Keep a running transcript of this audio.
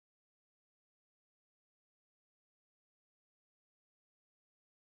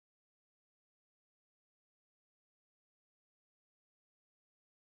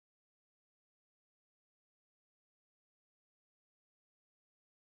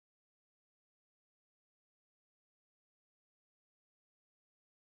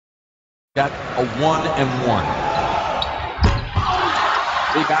Got a 1-1.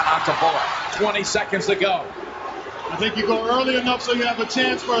 Rebound out to Bullock. 20 seconds to go. I think you go early enough so you have a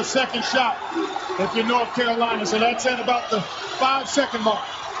chance for a second shot if you're North Carolina. So that's at about the 5-second mark.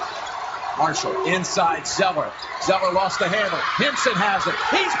 Marshall inside Zeller. Zeller lost the handle. Hinson has it.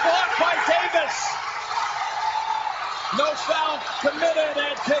 He's blocked by Davis. No foul committed,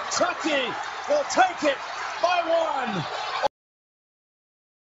 and Kentucky will take it by 1.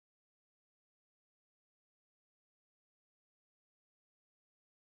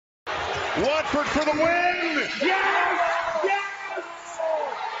 Watford for the win! Yes! Yes!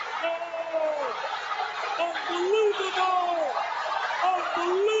 Oh! Unbelievable!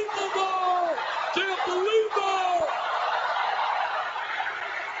 Unbelievable! Can't believe it!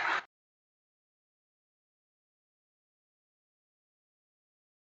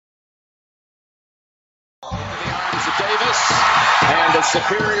 In the arms of Davis, and a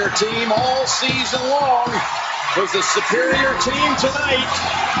superior team all season long was the superior team tonight.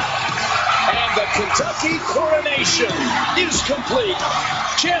 And the Kentucky coronation is complete.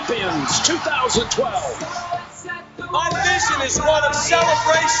 Champions 2012. My vision is one of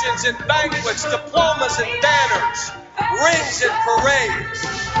celebrations and banquets, diplomas and banners, rings and parades.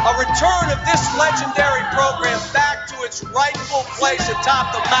 A return of this legendary program back to its rightful place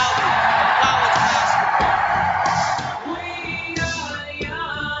atop the mountain of college basketball.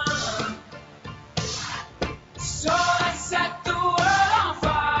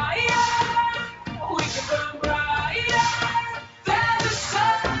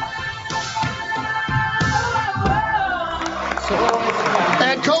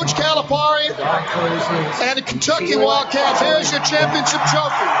 And Coach Calipari and the Kentucky Wildcats, here's your championship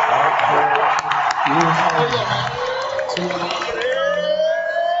trophy. There you go, man.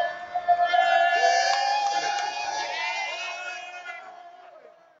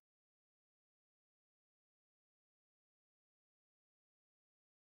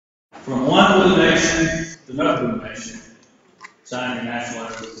 From one with a nation to another with a nation, signing your national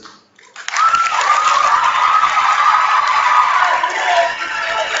anthem.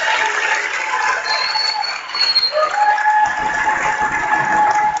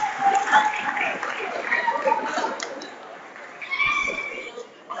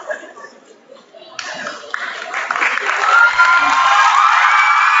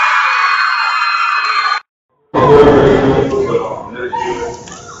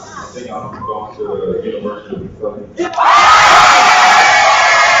 I think I'm going to the University of Kentucky.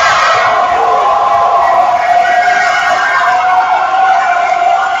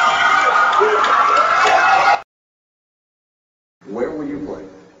 Where will you play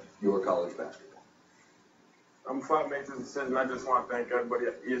your college basketball? I'm from making the decision. I just want to thank everybody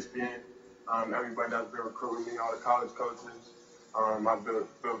at ESPN, everybody that's been recruiting me, all the college coaches. I've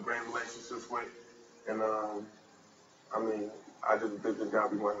built great relationships with, and I just think it's got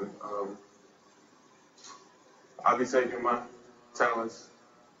to be one. I'll be taking my talents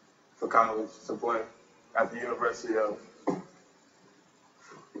for college to play at the University of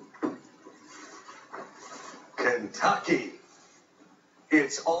Kentucky.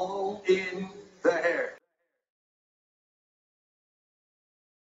 It's all in the hair.